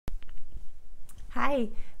Hi,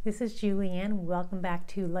 this is Julianne. Welcome back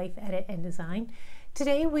to Life Edit and Design.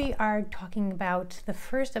 Today we are talking about the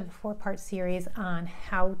first of a four-part series on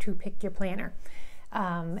how to pick your planner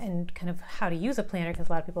and kind of how to use a planner, because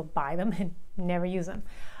a lot of people buy them and never use them.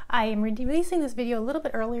 I am releasing this video a little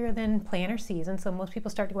bit earlier than planner season, so most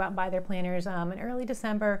people start to go out and buy their planners in early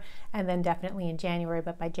December and then definitely in January,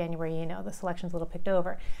 but by January, you know, the selection's a little picked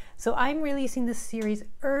over. So I'm releasing this series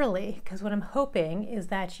early because what I'm hoping is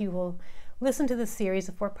that you will listen to this series,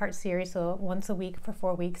 a four-part series, so once a week for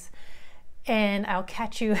 4 weeks, and I'll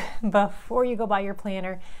catch you before you go buy your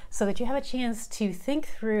planner so that you have a chance to think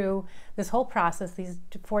through this whole process, these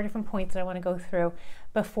 4 different points that I want to go through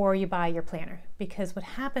before you buy your planner. Because what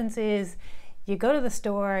happens is you go to the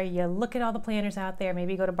store, you look at all the planners out there,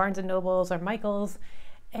 maybe you go to Barnes & Noble's or Michael's,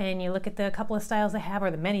 and you look at the couple of styles they have, or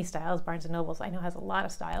the many styles. Barnes & Noble's I know has a lot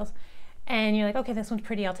of styles, and you're like, okay, this one's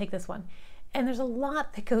pretty, I'll take this one. And there's a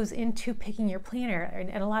lot that goes into picking your planner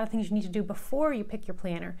and a lot of things you need to do before you pick your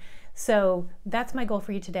planner. So that's my goal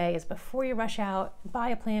for you today, is before you rush out, buy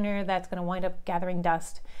a planner that's going to wind up gathering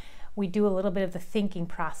dust. We do a little bit of the thinking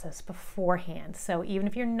process beforehand. So even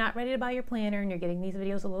if you're not ready to buy your planner and you're getting these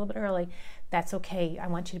videos a little bit early, that's okay. I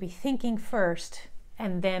want you to be thinking first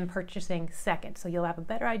and then purchasing second. So you'll have a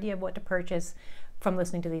better idea of what to purchase from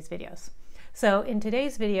listening to these videos. So in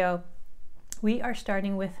today's video, we are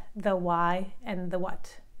starting with the why and the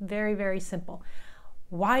what. Very, very simple.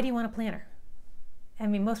 Why do you want a planner? I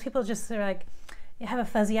mean, most people just are like, you have a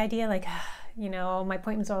fuzzy idea, like, you know, my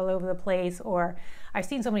appointments are all over the place, or I've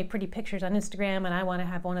seen so many pretty pictures on Instagram and I want to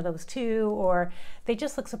have one of those too, or they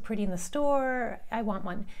just look so pretty in the store, I want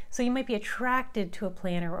one. So you might be attracted to a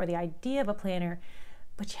planner or the idea of a planner,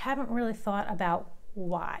 but you haven't really thought about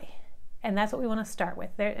why. And that's what we want to start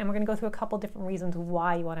with. And we're going to go through a couple different reasons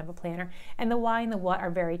why you want to have a planner. And the why and the what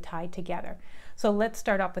are very tied together. So let's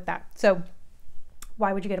start off with that. So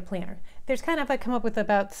why would you get a planner? There's kind of, I come up with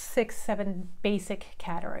about 6, 7 basic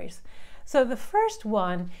categories. So the first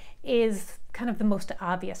one is kind of the most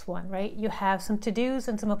obvious one, right? You have some to-dos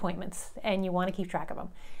and some appointments, and you want to keep track of them.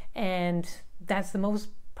 And that's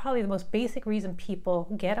probably the most basic reason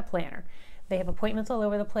people get a planner. They have appointments all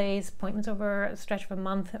over the place, appointments over a stretch of a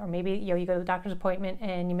month, or maybe you go to the doctor's appointment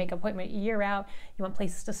and you make an appointment a year out, you want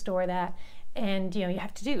places to store that, and you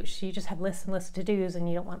have to-dos. You just have lists and lists of to-dos and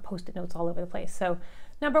you don't want post-it notes all over the place. So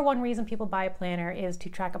number one reason people buy a planner is to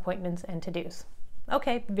track appointments and to-dos.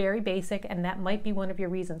 Okay, very basic, and that might be one of your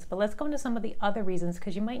reasons, but let's go into some of the other reasons,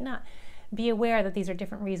 because you might not be aware that these are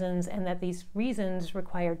different reasons and that these reasons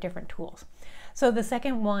require different tools. So the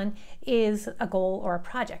second one is a goal or a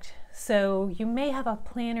project. So you may have a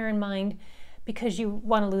planner in mind because you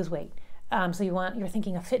want to lose weight. So you're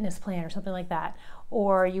thinking a fitness plan or something like that,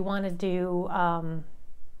 or you want to do,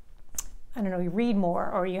 I don't know, you read more,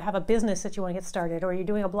 or you have a business that you want to get started, or you're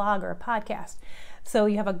doing a blog or a podcast. So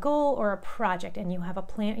you have a goal or a project and you have a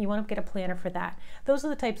plan, you want to get a planner for that. Those are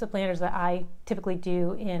the types of planners that I typically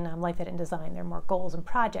do in Life Edit and Design. They're more goals and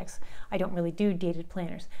projects. I don't really do dated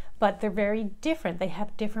planners, but they're very different. They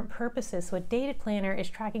have different purposes. So a dated planner is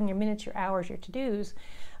tracking your minutes, your hours, your to-dos,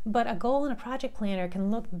 but a goal and a project planner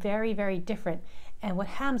can look very, very different. And what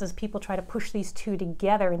happens is people try to push these two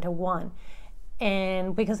together into one.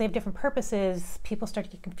 And because they have different purposes, people start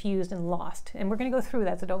to get confused and lost. And we're going to go through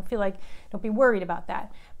that, so don't be worried about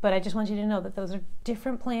that. But I just want you to know that those are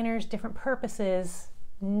different planners, different purposes,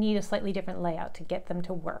 need a slightly different layout to get them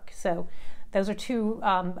to work. So those are two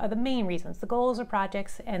of the main reasons, the goals or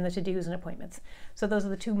projects and the to-dos and appointments. So those are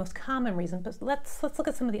the two most common reasons, but let's look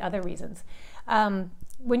at some of the other reasons.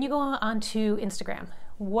 When you go onto Instagram,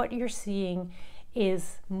 what you're seeing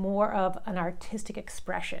is more of an artistic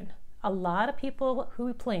expression. A lot of people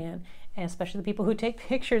who plan, and especially the people who take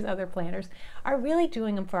pictures of their planners, are really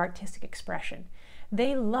doing them for artistic expression.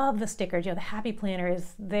 They love the stickers. The Happy Planner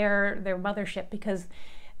is their mothership, because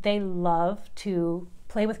they love to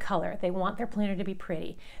play with color. They want their planner to be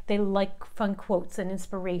pretty. They like fun quotes and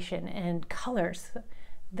inspiration and colors.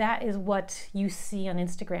 That is what you see on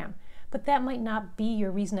Instagram. But that might not be your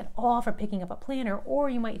reason at all for picking up a planner, or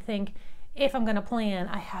you might think, if I'm going to plan,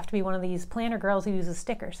 I have to be one of these planner girls who uses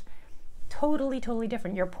stickers. Totally, totally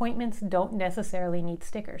different. Your appointments don't necessarily need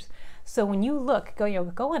stickers. So when you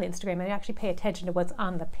go on Instagram and actually pay attention to what's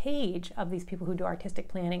on the page of these people who do artistic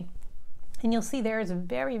planning, and you'll see there's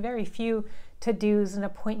very, very few to-dos and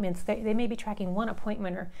appointments. They may be tracking one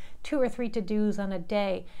appointment or 2 or 3 to-dos on a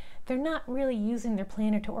day. They're not really using their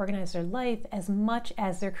planner to organize their life as much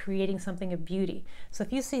as they're creating something of beauty. So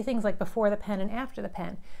if you see things like before the pen and after the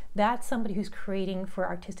pen, that's somebody who's creating for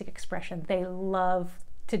artistic expression. They love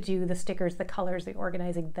to do the stickers, the colors, the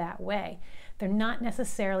organizing that way. They're not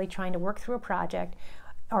necessarily trying to work through a project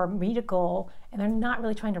or meet a goal, and they're not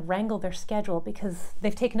really trying to wrangle their schedule because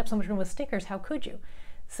they've taken up so much room with stickers. How could you?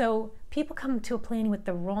 So people come to a planning with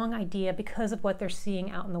the wrong idea because of what they're seeing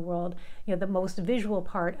out in the world. You know, the most visual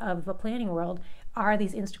part of the planning world are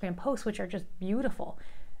these Instagram posts, which are just beautiful.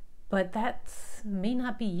 But that may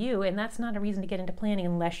not be you, and that's not a reason to get into planning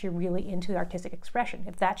unless you're really into artistic expression.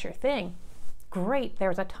 If that's your thing, great.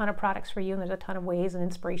 There's a ton of products for you, and there's a ton of ways and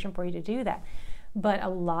inspiration for you to do that. But a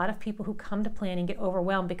lot of people who come to planning get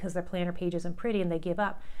overwhelmed because their planner page isn't pretty and they give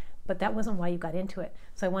up. But that wasn't why you got into it.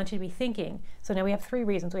 So I want you to be thinking. So now we have 3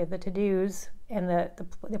 reasons. We have the to-dos and the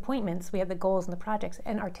appointments. We have the goals and the projects.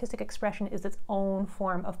 And artistic expression is its own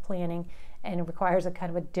form of planning, and it requires a kind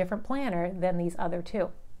of a different planner than these other 2.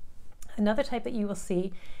 Another type that you will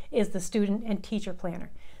see is the student and teacher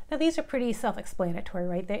planner. Now these are pretty self-explanatory,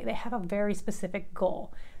 right? They have a very specific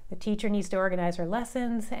goal. The teacher needs to organize her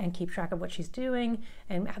lessons and keep track of what she's doing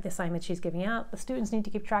and the assignments she's giving out. The students need to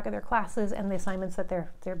keep track of their classes and the assignments that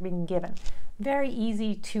they're being given. Very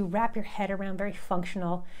easy to wrap your head around, very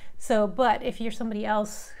functional. So, but if you're somebody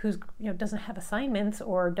else who's, doesn't have assignments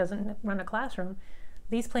or doesn't run a classroom,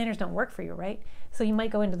 these planners don't work for you, right? So you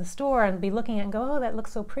might go into the store and be looking at it and go, oh, that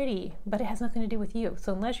looks so pretty, but it has nothing to do with you.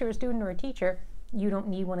 So unless you're a student or a teacher, you don't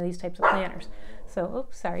need one of these types of planners. So,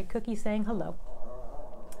 oops, sorry, Cookie's saying hello.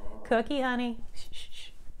 Cookie, honey. Shh, shh,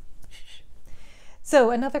 shh.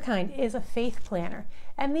 So another kind is a faith planner.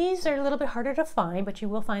 And these are a little bit harder to find, but you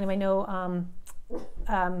will find them. I know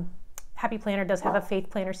Happy Planner does have a faith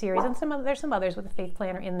planner series, and there's some others with a faith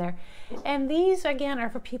planner in there. And these, again, are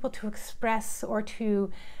for people to express or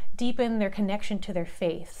to deepen their connection to their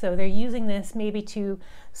faith. So they're using this maybe to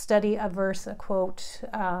study a verse, a quote,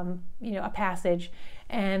 a passage,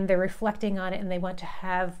 and they're reflecting on it, and they want to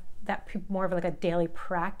have that more of like a daily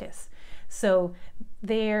practice. So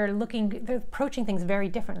they're approaching things very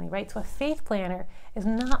differently, right? So a faith planner is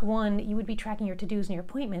not one you would be tracking your to-dos and your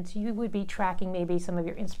appointments. You would be tracking maybe some of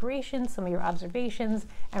your inspirations, some of your observations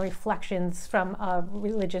and reflections from a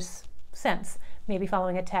religious sense, maybe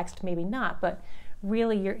following a text, maybe not, but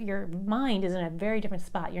really your mind is in a very different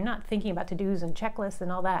spot. You're not thinking about to-dos and checklists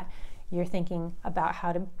and all that. You're thinking about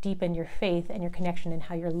how to deepen your faith and your connection and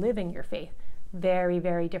how you're living your faith. Very,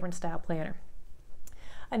 very different style planner.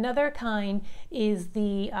 Another kind is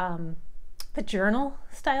the journal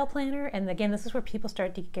style planner. And again, this is where people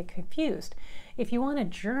start to get confused. If you want a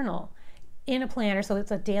journal in a planner, so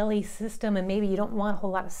it's a daily system and maybe you don't want a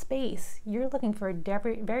whole lot of space, you're looking for a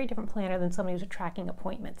very different planner than somebody who's tracking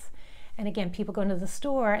appointments. And again, people go into the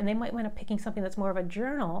store and they might wind up picking something that's more of a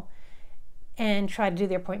journal and try to do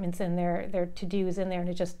their appointments and their to-dos in there, and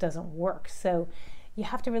it just doesn't work. So you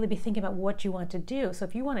have to really be thinking about what you want to do. So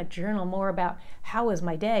if you want to journal more about how was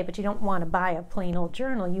my day, but you don't want to buy a plain old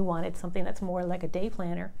journal, you wanted something that's more like a day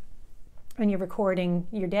planner, and you're recording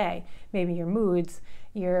your day, maybe your moods,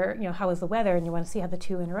 how was the weather, and you want to see how the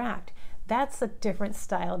 2 interact. That's a different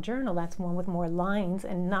style journal. That's one with more lines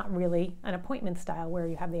and not really an appointment style where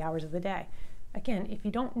you have the hours of the day. Again, if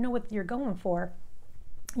you don't know what you're going for,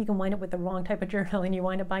 you can wind up with the wrong type of journal and you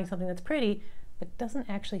wind up buying something that's pretty but doesn't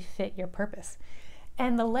actually fit your purpose.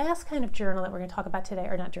 And the last kind of journal that we're going to talk about today,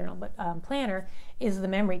 or not journal, but planner, is the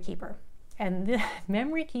memory keeper. And the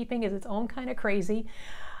memory keeping is its own kind of crazy.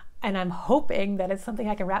 And I'm hoping that it's something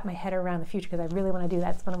I can wrap my head around in the future, because I really want to do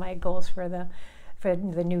that. It's one of my goals for the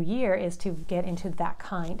new year, is to get into that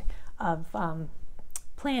kind of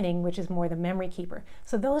planning, which is more the memory keeper.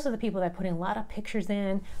 So those are the people that put in a lot of pictures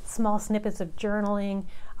in, small snippets of journaling.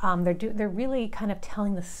 They're really kind of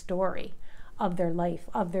telling the story of their life,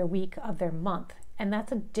 of their week, of their month. And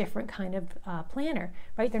that's a different kind of planner,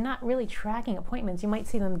 right? They're not really tracking appointments. You might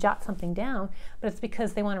see them jot something down, but it's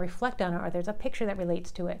because they want to reflect on it, or there's a picture that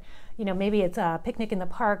relates to it. Maybe it's a picnic in the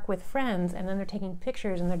park with friends, and then they're taking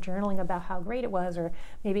pictures and they're journaling about how great it was, or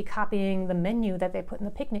maybe copying the menu that they put in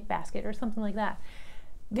the picnic basket or something like that.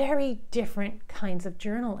 Very different kinds of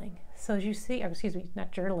journaling. So as you see, or excuse me,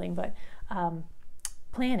 not journaling, but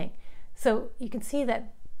planning. So you can see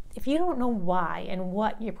that if you don't know why and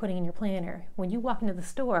what you're putting in your planner, when you walk into the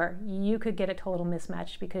store, you could get a total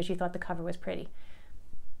mismatch because you thought the cover was pretty.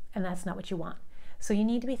 And that's not what you want. So you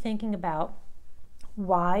need to be thinking about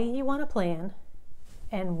why you want to plan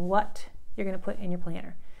and what you're going to put in your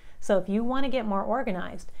planner. So if you want to get more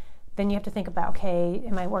organized, then you have to think about, okay,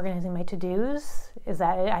 am I organizing my to-dos? Is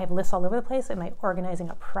that it? I have lists all over the place. Am I organizing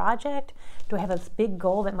a project? Do I have this big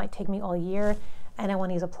goal that might take me all year and I want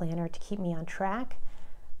to use a planner to keep me on track?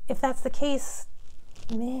 If that's the case,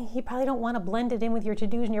 you probably don't want to blend it in with your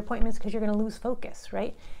to-dos and your appointments because you're going to lose focus,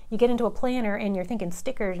 right? You get into a planner and you're thinking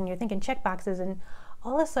stickers and you're thinking check boxes, and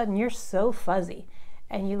all of a sudden you're so fuzzy.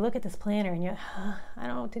 And you look at this planner and you're, I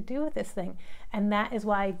don't know what to do with this thing. And that is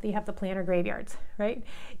why you have the planner graveyards, right?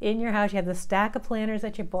 In your house, you have the stack of planners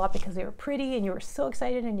that you bought because they were pretty and you were so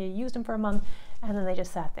excited and you used them for a month, and then they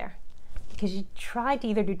just sat there because you tried to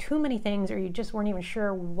either do too many things or you just weren't even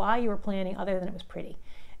sure why you were planning other than it was pretty.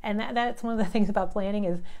 And that's one of the things about planning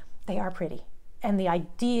is they are pretty. And the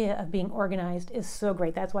idea of being organized is so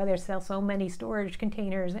great. That's why they sell so many storage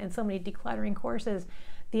containers and so many decluttering courses.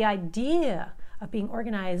 The idea of being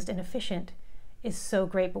organized and efficient is so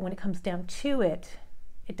great, but when it comes down to it,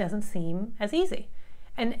 it doesn't seem as easy.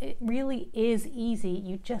 And it really is easy.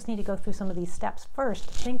 You just need to go through some of these steps first,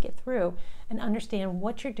 think it through, and understand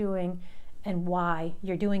what you're doing and why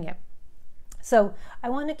you're doing it. So I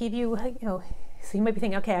want to give you, so you might be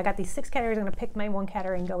thinking, okay, I got these 6 categories, I'm going to pick my one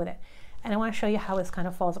category and go with it. And I want to show you how this kind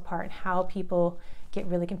of falls apart and how people get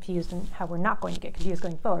really confused and how we're not going to get confused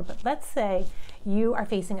going forward. But let's say you are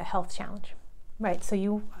facing a health challenge, right? So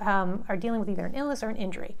you are dealing with either an illness or an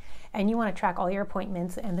injury, and you want to track all your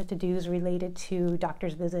appointments and the to-dos related to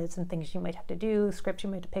doctor's visits and things you might have to do, scripts you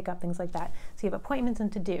might have to pick up, things like that. So you have appointments and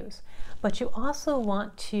to-dos. But you also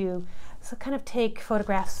want to kind of take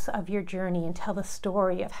photographs of your journey and tell the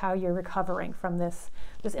story of how you're recovering from this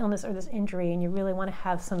illness or this injury, and you really want to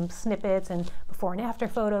have some snippets and before and after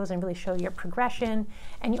photos and really show your progression.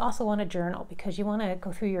 And you also want to journal because you want to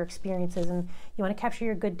go through your experiences and you want to capture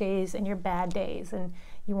your good days and your bad days, and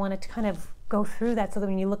you want to kind of go through that so that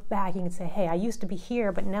when you look back you can say, hey, I used to be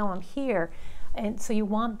here but now I'm here. And so you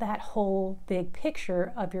want that whole big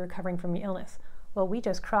picture of your recovering from your illness. Well, we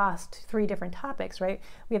just crossed 3 different topics, right?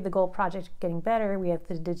 We have the goal project getting better, we have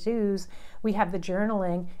the to-dos, we have the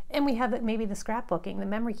journaling, and we have maybe the scrapbooking, the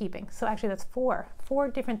memory keeping. So actually that's 4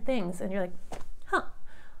 different things. And you're like,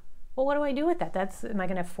 well, what do I do with that? Am I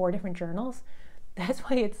gonna have 4 different journals? That's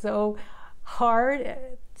why it's so hard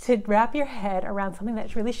to wrap your head around something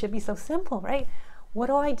that really should be so simple, right? What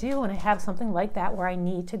do I do when I have something like that where I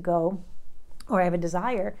need to go, or I have a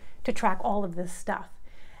desire to track all of this stuff?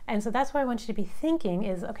 And so that's what I want you to be thinking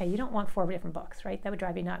is, okay, you don't want 4 different books, right? That would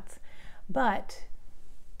drive you nuts. But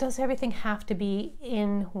does everything have to be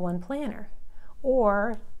in one planner?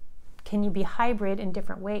 Or can you be hybrid in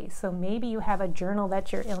different ways? So maybe you have a journal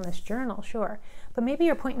that's your illness journal, sure. But maybe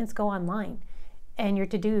your appointments go online and your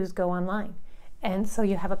to-dos go online. And so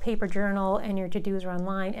you have a paper journal and your to-dos are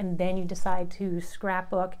online, and then you decide to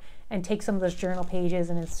scrapbook and take some of those journal pages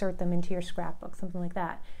and insert them into your scrapbook, something like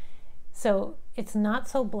that. So it's not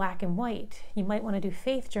so black and white. You might want to do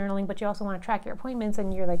faith journaling, but you also want to track your appointments,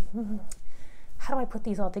 and you're like, how do I put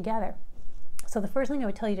these all together? So the first thing I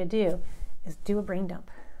would tell you to do is do a brain dump.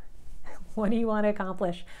 What do you want to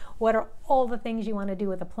accomplish? What are all the things you want to do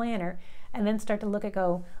with a planner? And then start to look at,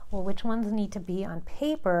 well, which ones need to be on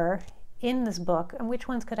paper in this book, and which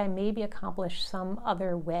ones could I maybe accomplish some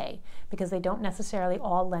other way, because they don't necessarily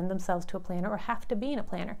all lend themselves to a planner or have to be in a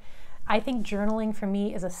planner. I think journaling for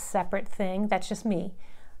me is a separate thing. That's just me.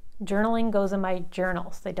 Journaling goes in my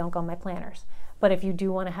journals. They don't go in my planners. But if you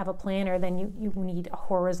do want to have a planner, then you need a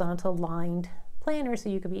horizontal lined planner so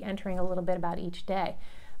you could be entering a little bit about each day.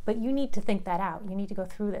 But you need to think that out. You need to go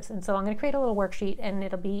through this. And so I'm going to create a little worksheet, and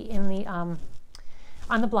it'll be in the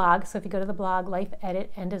on the blog. So if you go to the blog, Life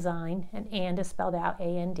Edit and Design, and is spelled out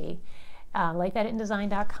A-N-D,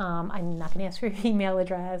 lifeeditanddesign.com. I'm not going to ask for your email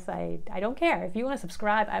address. I don't care. If you want to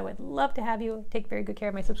subscribe, I would love to have you. Take very good care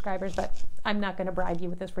of my subscribers, but I'm not going to bribe you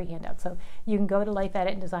with this free handout. So you can go to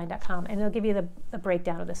lifeeditanddesign.com, and it'll give you the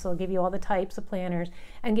breakdown of this. So it'll give you all the types of planners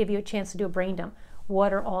and give you a chance to do a brain dump.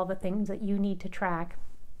 What are all the things that you need to track?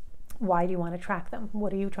 Why do you want to track them?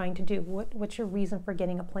 What are you trying to do? What's your reason for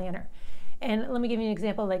getting a planner? And let me give you an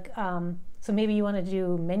example. Like, so maybe you want to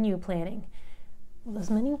do menu planning. Well, does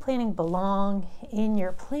menu planning belong in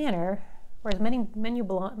your planner, or does menu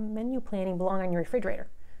planning belong on your refrigerator?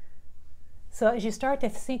 So as you start to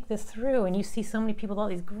think this through, and you see so many people with all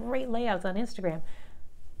these great layouts on Instagram,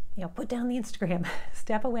 put down the Instagram,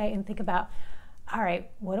 step away and think about, all right,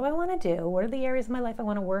 what do I want to do? What are the areas of my life I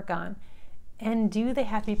want to work on? And do they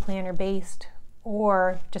have to be planner based,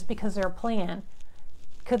 or just because they're a plan,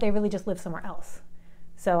 could they really just live somewhere else?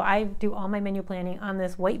 So I do all my menu planning on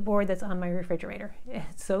this whiteboard that's on my refrigerator.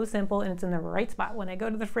 It's so simple, and it's in the right spot. When I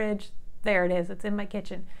go to the fridge, there it is. It's in my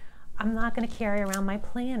kitchen. I'm not going to carry around my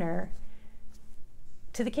planner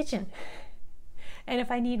to the kitchen. And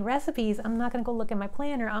if I need recipes, I'm not going to go look at my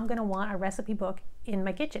planner. I'm going to want a recipe book in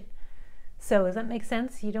my kitchen. So does that make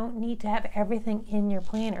sense? You don't need to have everything in your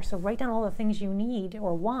planner. So write down all the things you need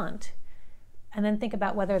or want and then think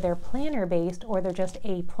about whether they're planner based or they're just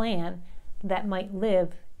a plan that might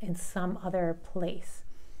live in some other place.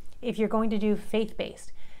 If you're going to do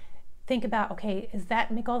faith-based, think about, okay, does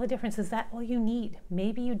that make all the difference? Is that all you need?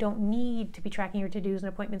 Maybe you don't need to be tracking your to-dos and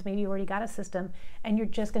appointments. Maybe you already got a system and you're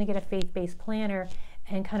just going to get a faith-based planner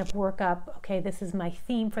and kind of work up, okay, this is my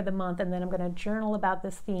theme for the month, and then I'm going to journal about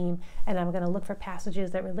this theme, and I'm going to look for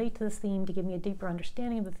passages that relate to this theme to give me a deeper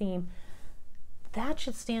understanding of the theme. That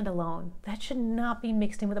should stand alone. That should not be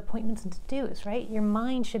mixed in with appointments and to-dos, right? Your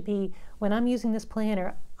mind should be, when I'm using this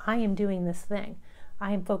planner, I am doing this thing.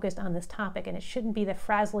 I am focused on this topic, and it shouldn't be the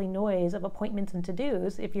frazzly noise of appointments and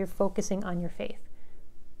to-dos if you're focusing on your faith,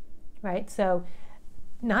 right? So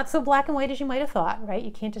not so black and white as you might have thought, right?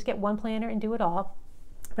 You can't just get one planner and do it all.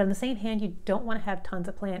 But on the same hand, you don't want to have tons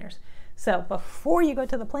of planners. So before you go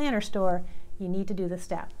to the planner store, you need to do this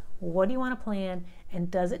step. What do you want to plan, and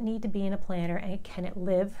does it need to be in a planner, and can it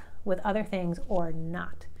live with other things or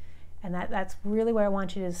not? And that's really where I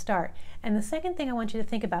want you to start. And the second thing I want you to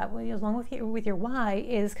think about, along with your why,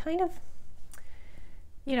 is kind of,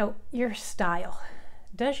 your style.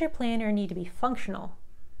 Does your planner need to be functional,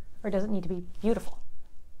 or does it need to be beautiful?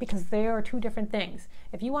 Because there are two different things.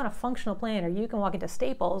 If you want a functional planner, you can walk into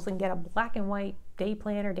Staples and get a black and white day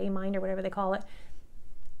planner, day minder, whatever they call it,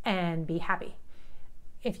 and be happy.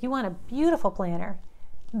 If you want a beautiful planner,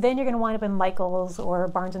 then you're going to wind up in Michael's or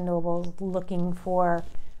Barnes & Noble's looking for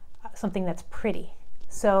something that's pretty.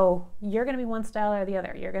 So you're going to be one style or the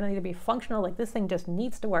other. You're going to either be functional, like this thing just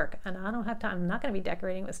needs to work, and I don't have time. I'm not going to be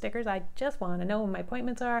decorating with stickers. I just want to know when my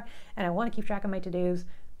appointments are, and I want to keep track of my to-dos.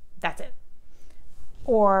 That's it.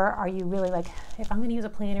 Or are you really like, if I'm going to use a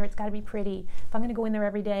planner, it's got to be pretty. If I'm going to go in there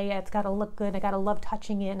every day, it's got to look good. I got to love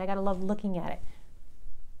touching it, and I got to love looking at it.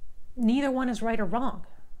 Neither one is right or wrong.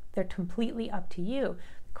 They're completely up to you.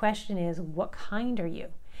 The question is, what kind are you?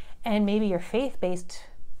 And maybe your faith-based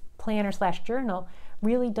planner/journal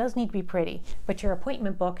really does need to be pretty, but your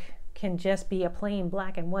appointment book can just be a plain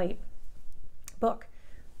black and white book.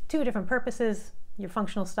 Two different purposes. Your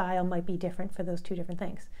functional style might be different for those two different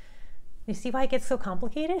things. You see why it gets so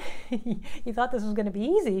complicated? You thought this was going to be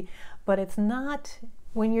easy, but it's not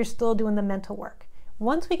when you're still doing the mental work.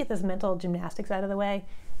 Once we get this mental gymnastics out of the way,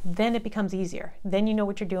 then it becomes easier. Then you know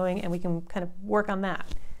what you're doing, and we can kind of work on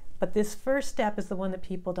that. But this first step is the one that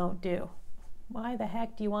people don't do. Why the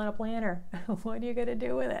heck do you want a planner? What are you going to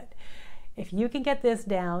do with it? If you can get this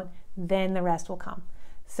down, then the rest will come.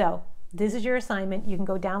 So this is your assignment. You can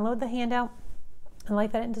go download the handout on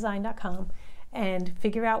lifeeditanddesign.com and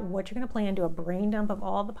figure out what you're going to plan. Do a brain dump of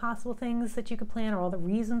all the possible things that you could plan, or all the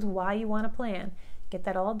reasons why you want to plan. Get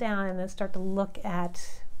that all down, and then start to look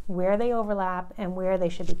at where they overlap and where they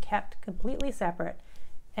should be kept completely separate,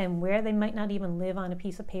 and where they might not even live on a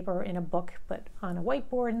piece of paper or in a book, but on a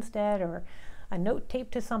whiteboard instead, or a note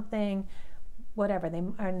taped to something, whatever. They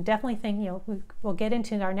are definitely think, we'll get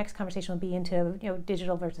into our next conversation, will be into,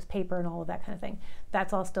 digital versus paper and all of that kind of thing.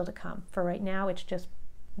 That's all still to come. For right now, it's just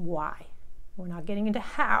why. We're not getting into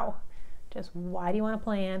how, just why do you want to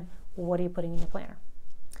plan? What are you putting in your planner?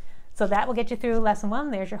 So that will get you through lesson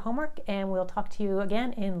 1. There's your homework, and we'll talk to you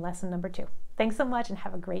again in lesson number 2. Thanks so much, and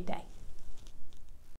have a great day.